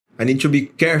I need to be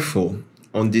careful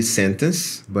on this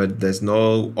sentence, but there's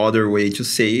no other way to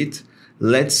say it.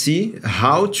 Let's see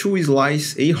how to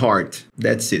slice a heart.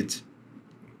 That's it.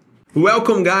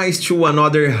 Welcome guys to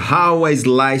another How I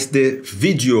Slice the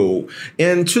video,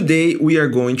 and today we are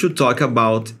going to talk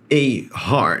about a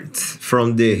heart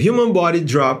from the human body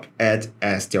drop at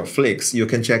STLFlix. You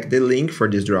can check the link for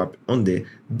this drop on the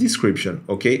description,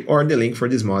 okay? Or the link for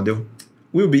this model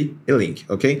will be a link,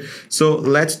 okay? So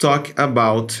let's talk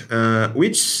about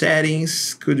which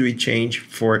settings could we change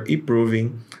for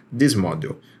improving this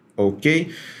model, okay?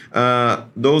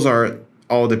 Those are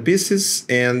all the pieces,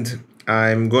 and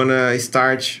I'm gonna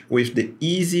start with the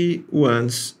easy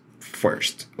ones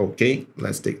first, okay?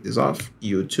 Let's take this off,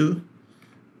 U2,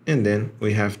 and then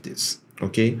we have this,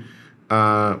 okay?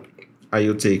 I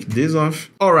will take this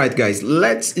off. All right, guys,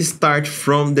 let's start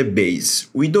from the base.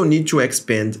 We don't need to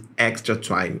expend extra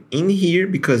time in here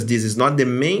because this is not the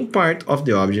main part of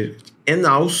the object, and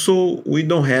also we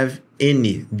don't have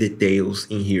any details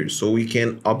in here, so we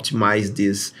can optimize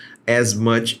this as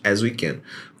much as we can.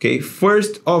 Okay,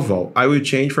 first of all, I will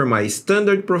change for my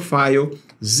standard profile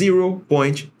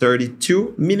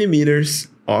 0.32 millimeters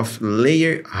of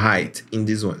layer height in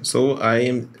this one. So I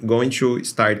am going to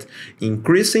start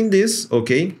increasing this,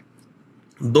 okay?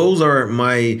 Those are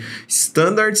my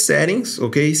standard settings,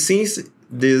 okay? Since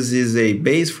this is a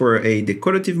base for a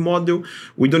decorative model,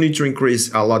 we don't need to increase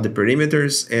a lot the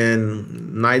perimeters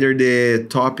and neither the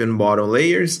top and bottom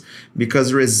layers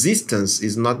because resistance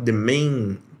is not the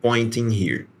main point in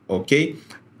here, okay?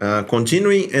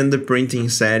 Continuing in the printing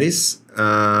settings,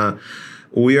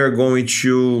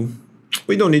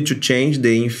 we don't need to change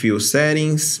the infill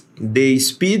settings. The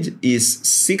speed is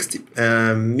 60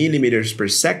 millimeters per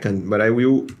second, but I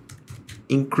will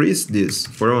increase this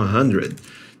for 100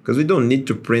 because we don't need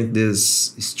to print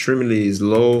this extremely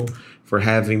slow for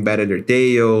having better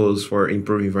details, for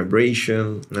improving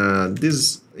vibration.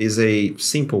 This is a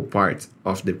simple part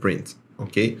of the print,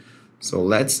 okay? So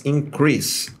let's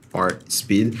increase our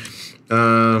speed.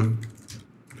 I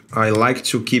like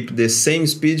to keep the same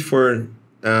speed for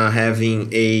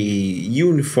having a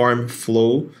uniform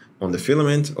flow on the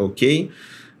filament, okay?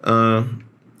 I'm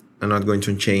not going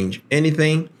to change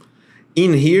anything.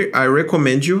 In here, I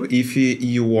recommend you, if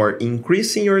you are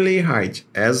increasing your layer height,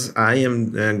 as I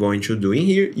am going to do in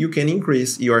here, you can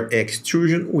increase your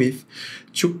extrusion width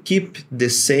to keep the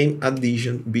same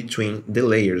adhesion between the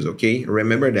layers, okay?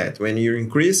 Remember that when you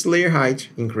increase layer height,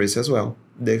 increase as well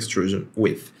the extrusion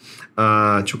width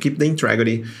to keep the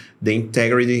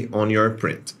integrity on your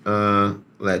print.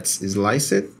 Let's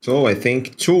slice it. So I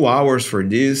think 2 hours for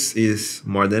this is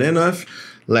more than enough.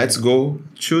 Let's go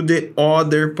to the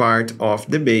other part of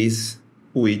the base,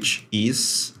 which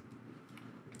is,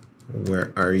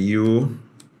 where are you?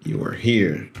 You are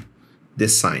here, the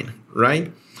sign,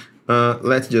 right?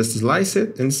 Let's just slice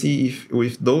it and see if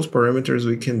with those parameters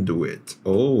we can do it.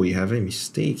 Oh, we have a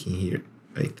mistake in here,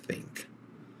 I think.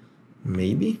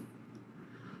 Maybe.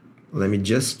 Let me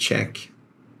just check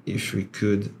if we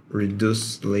could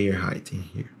reduce layer height in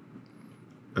here.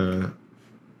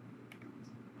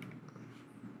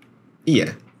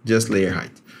 Yeah, just layer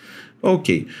height.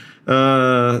 Okay,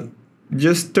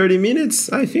 just 30 minutes.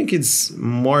 I think it's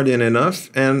more than enough.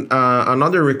 And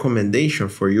another recommendation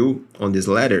for you on these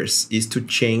letters is to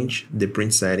change the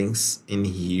print settings in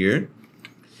here.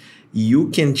 You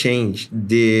can change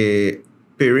the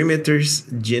perimeters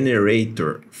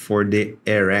generator for the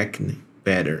Arachne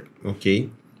pattern,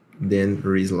 okay? Then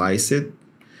reslice it,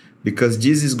 because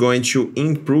this is going to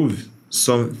improve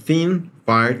some thin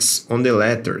parts on the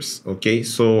letters, okay?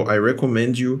 So I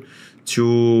recommend you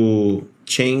to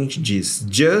change this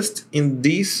just in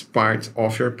this part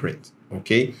of your print,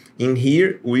 okay? In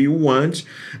here, we want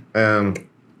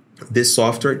the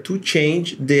software to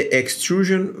change the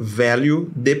extrusion value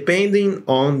depending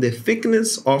on the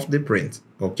thickness of the print,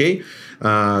 okay?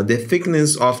 The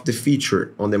thickness of the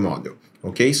feature on the model.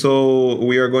 Okay, so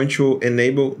we are going to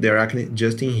enable the Arachne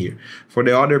just in here. For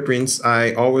the other prints,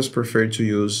 I always prefer to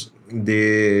use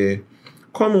the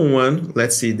common one.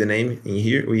 Let's see the name in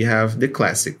here. We have the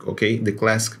classic, okay, the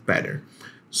classic pattern.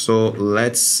 So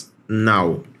let's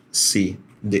now see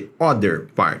the other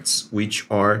parts, which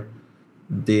are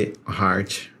the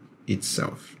heart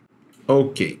itself.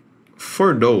 Okay,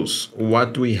 for those,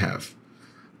 what do we have?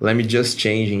 Let me just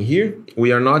change in here.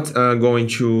 We are not going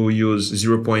to use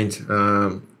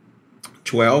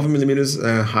 0.12 millimeters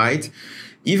height.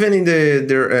 Even in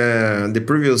the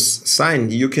previous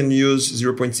sign, you can use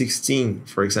 0.16,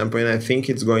 for example, and I think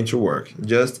it's going to work.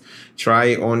 Just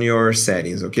try on your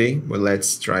settings, okay? But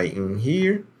let's try in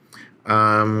here.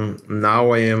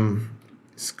 Now I am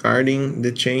discarding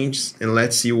the changes, and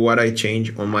let's see what I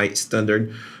change on my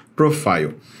standard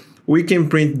profile. We can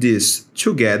print this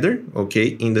together, okay,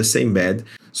 in the same bed.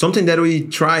 Something that we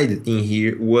tried in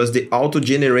here was the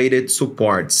auto-generated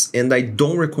supports, and I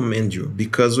don't recommend you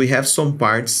because we have some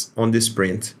parts on this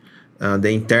print, the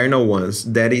internal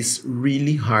ones, that is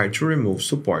really hard to remove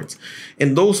supports.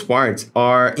 And those parts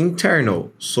are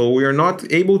internal, so we are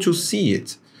not able to see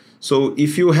it. So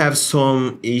if you have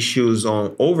some issues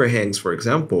on overhangs, for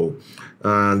example,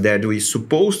 that we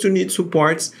supposed to need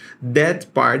supports,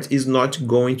 that part is not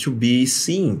going to be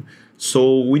seen.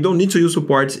 So we don't need to use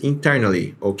supports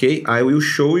internally, okay? I will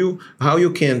show you how you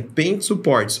can paint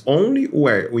supports only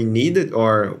where we need it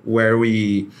or where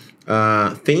we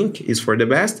think is for the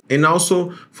best, and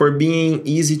also for being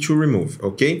easy to remove,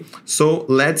 okay? So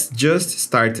let's just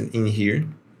start in here,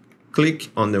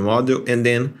 click on the model, and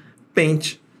then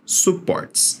paint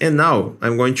supports. And now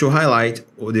I'm going to highlight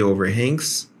the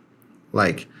overhangs,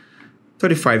 like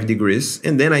 35 degrees,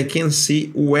 and then I can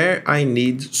see where I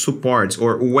need supports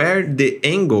or where the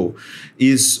angle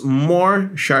is more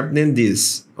sharp than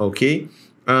this, okay?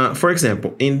 For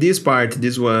example, in this part,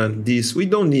 this one, this, we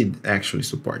don't need actually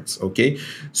supports, okay?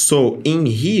 So in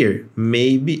here,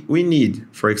 maybe we need,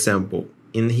 for example,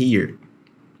 in here,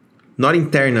 not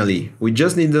internally, we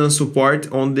just need a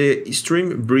support on the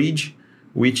stream bridge,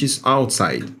 which is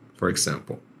outside, for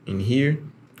example, in here,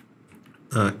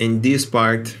 in this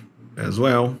part as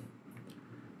well.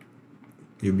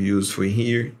 You'll be useful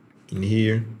here, in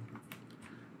here,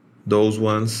 those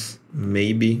ones,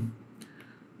 maybe.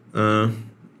 I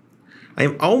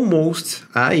am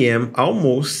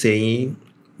almost saying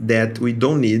that we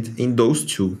don't need in those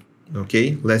two,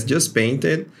 okay? Let's just paint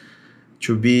it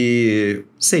to be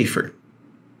safer,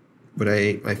 but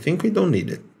I think we don't need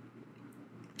it,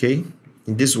 okay?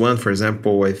 In this one, for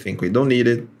example, I think we don't need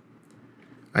it.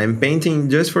 I'm painting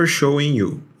just for showing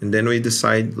you, and then we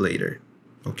decide later,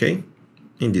 okay?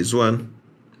 In this one,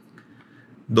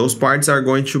 those parts are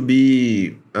going to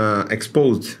be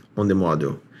exposed on the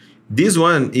model. This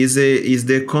one is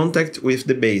the contact with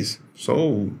the base,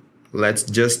 so let's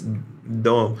just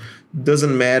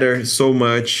doesn't matter so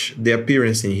much the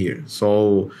appearance in here.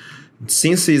 So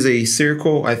since it's a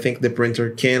circle, I think the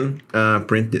printer can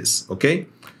print this, okay?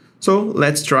 So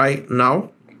let's try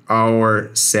now our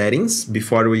settings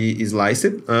before we slice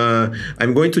it.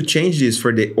 I'm going to change this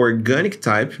for the organic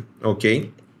type, okay?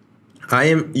 I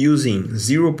am using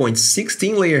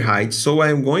 0.16 layer height, so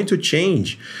I'm going to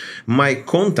change my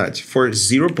contact for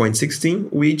 0.16,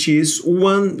 which is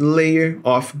 1 layer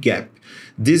of gap.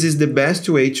 This is the best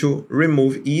way to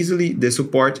remove easily the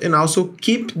support and also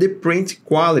keep the print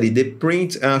quality, the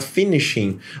print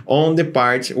finishing on the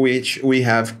part which we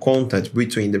have contact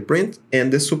between the print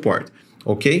and the support.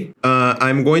 Okay,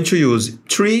 I'm going to use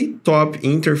 3 top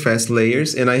interface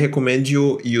layers, and I recommend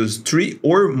you use 3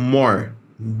 or more.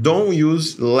 Don't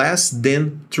use less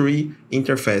than 3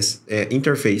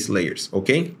 interface layers,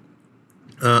 okay?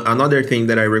 Another thing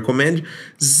that I recommend,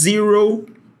 zero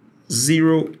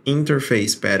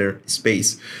interface pattern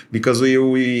space, because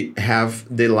we have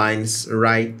the lines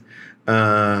right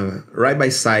by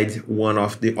side one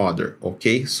of the other,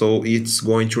 okay? So it's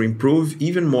going to improve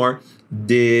even more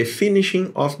the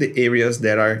finishing of the areas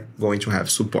that are going to have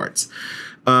supports.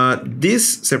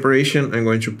 This separation, I'm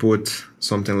going to put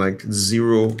something like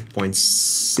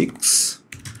 0.6,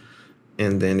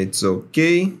 and then it's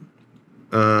okay.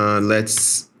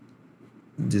 Let's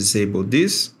disable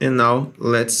this, and now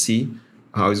let's see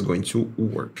how it's going to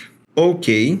work.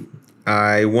 Okay,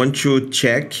 I want to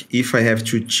check if I have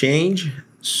to change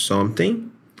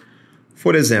something.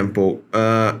 For example,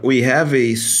 we have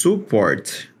a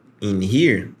support in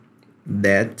here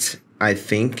that I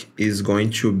think is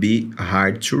going to be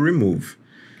hard to remove.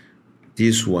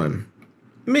 This one,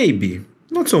 maybe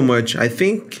not so much. I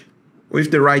think with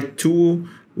the right tool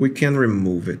we can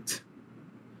remove it.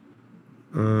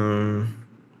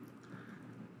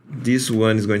 This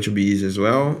one is going to be easy as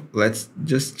well. Let's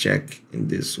just check in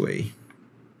this way.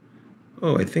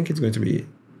 Oh, I think it's going to be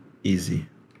easy.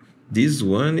 This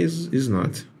one is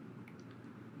not.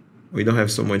 We don't have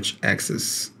so much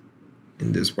access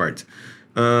in this part.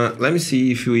 Let me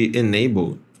see if we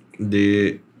enable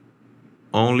the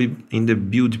only in the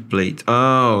build plate.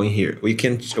 Oh, in here we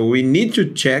need to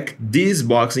check this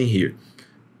box in here,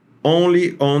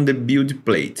 only on the build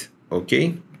plate.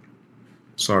 Okay,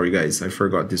 sorry guys, I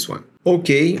forgot this one.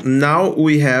 Okay, now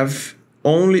we have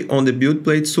only on the build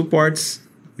plate supports.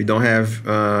 We don't have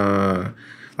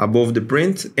above the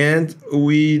print, and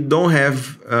we don't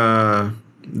have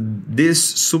this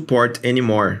support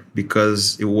anymore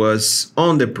because it was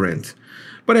on the print.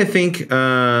 but I think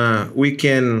we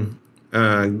can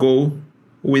go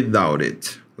without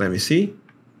it. Let me see.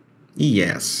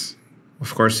 Yes,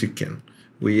 of course you can.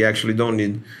 We actually don't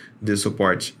need the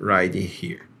support right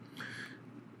here.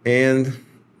 And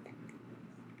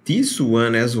this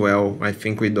one as well, I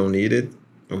think we don't need it.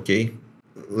 Okay,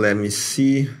 let me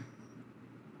see.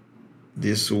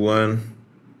 This one,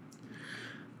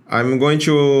 I'm going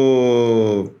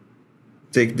to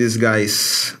take these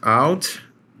guys out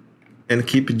and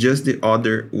keep just the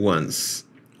other ones.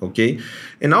 Okay,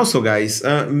 and also guys,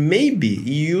 maybe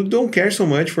you don't care so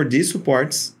much for these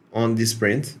supports on this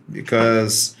print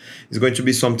because it's going to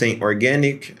be something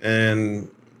organic and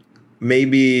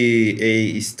maybe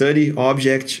a study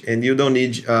object, and you don't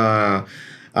need a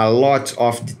lot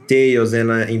of details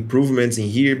and improvements in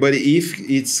here. But if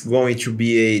it's going to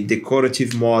be a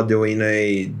decorative model in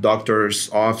a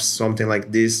doctor's office, something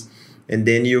like this, and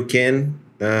then you can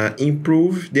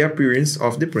improve the appearance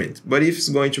of the print. But if it's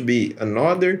going to be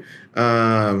another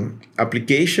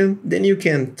application, then you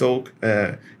can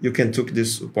take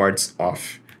these parts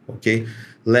off. Okay,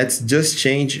 let's just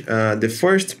change the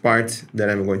first part that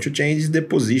I'm going to change is the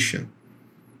position.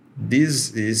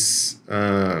 This is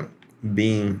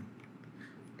being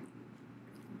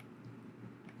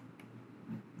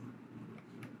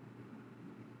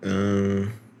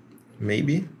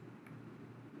maybe,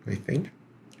 I think.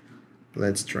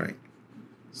 Let's try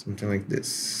something like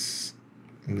this,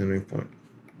 and then we point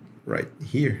right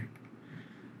here.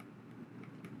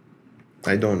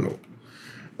 I don't know.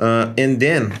 And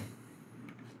then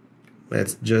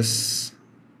let's just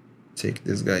take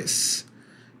these guys.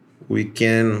 We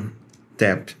can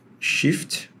tap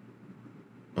Shift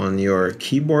on your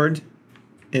keyboard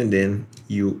and then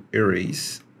you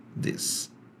erase this.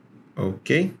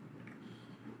 Okay,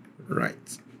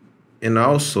 right. And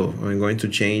also I'm going to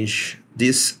change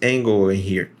this angle in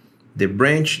here, the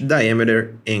branch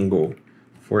diameter angle,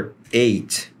 for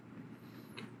 8,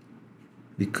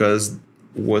 because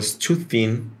it was too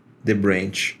thin, the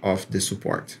branch of the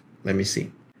support. Let me see.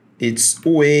 It's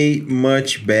way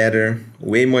much better,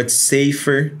 way much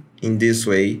safer in this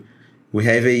way. We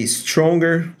have a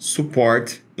stronger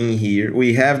support in here.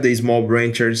 We have the small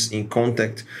branches in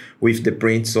contact with the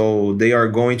print, so they are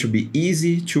going to be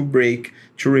easy to break,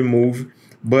 to remove,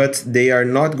 but they are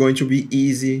not going to be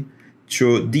easy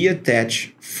to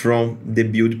detach from the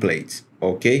build plate.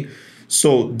 Okay,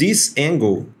 so this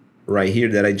angle right here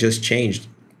that I just changed,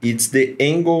 it's the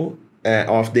angle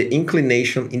of the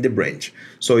inclination in the branch.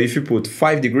 So if you put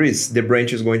 5 degrees, the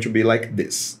branch is going to be like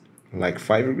this. Like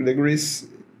 5 degrees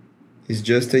is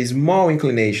just a small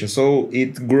inclination, so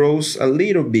it grows a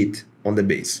little bit on the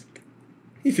base.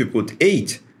 If you put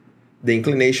 8, the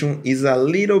inclination is a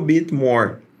little bit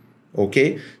more.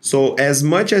 Okay, so as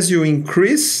much as you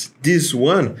increase this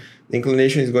one, the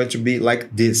inclination is going to be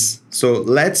like this. So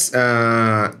let's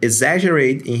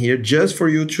exaggerate in here just for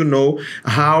you to know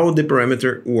how the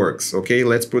parameter works. Okay,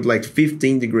 let's put like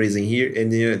 15 degrees in here,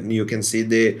 and then you can see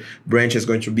the branch is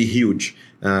going to be huge.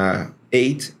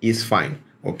 8 is fine.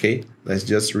 Okay, let's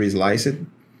just reslice it.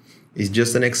 It's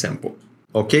just an example.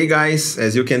 Okay guys,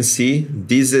 as you can see,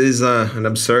 this is an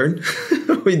absurd.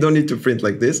 We don't need to print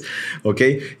like this.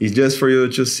 Okay, it's just for you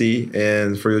to see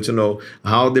and for you to know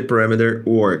how the parameter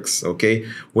works. Okay,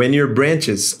 when your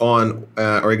branches on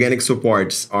organic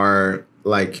supports are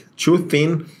like too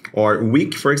thin or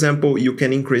weak, for example, you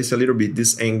can increase a little bit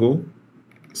this angle.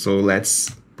 So let's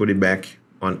put it back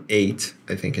on 8.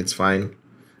 I think it's fine.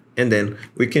 And then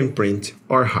we can print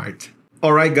our heart.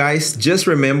 Alright guys, just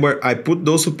remember I put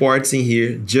those supports in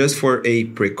here just for a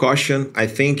precaution. I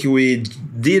think we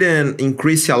didn't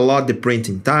increase a lot the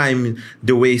printing time,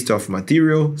 the waste of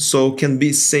material, so can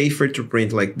be safer to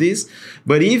print like this.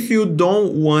 But if you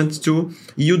don't want to,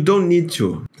 you don't need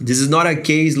to. This is not a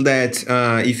case that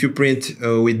if you print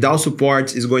without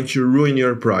supports is going to ruin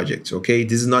your project, okay?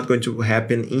 This is not going to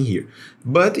happen in here.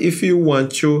 But if you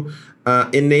want to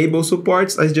enable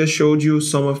supports, I just showed you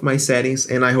some of my settings,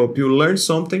 and I hope you learned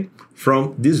something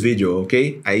from this video.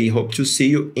 Okay, I hope to see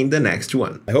you in the next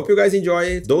one. I hope you guys enjoy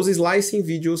it. Those slicing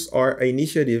videos are an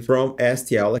initiative from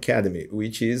STL Academy,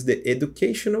 which is the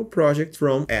educational project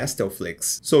from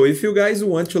STLFlix. So if you guys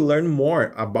want to learn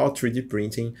more about 3D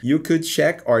printing, you could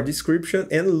check our description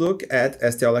and look at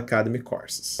STL Academy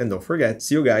courses. And don't forget,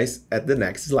 see you guys at the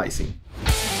next slicing.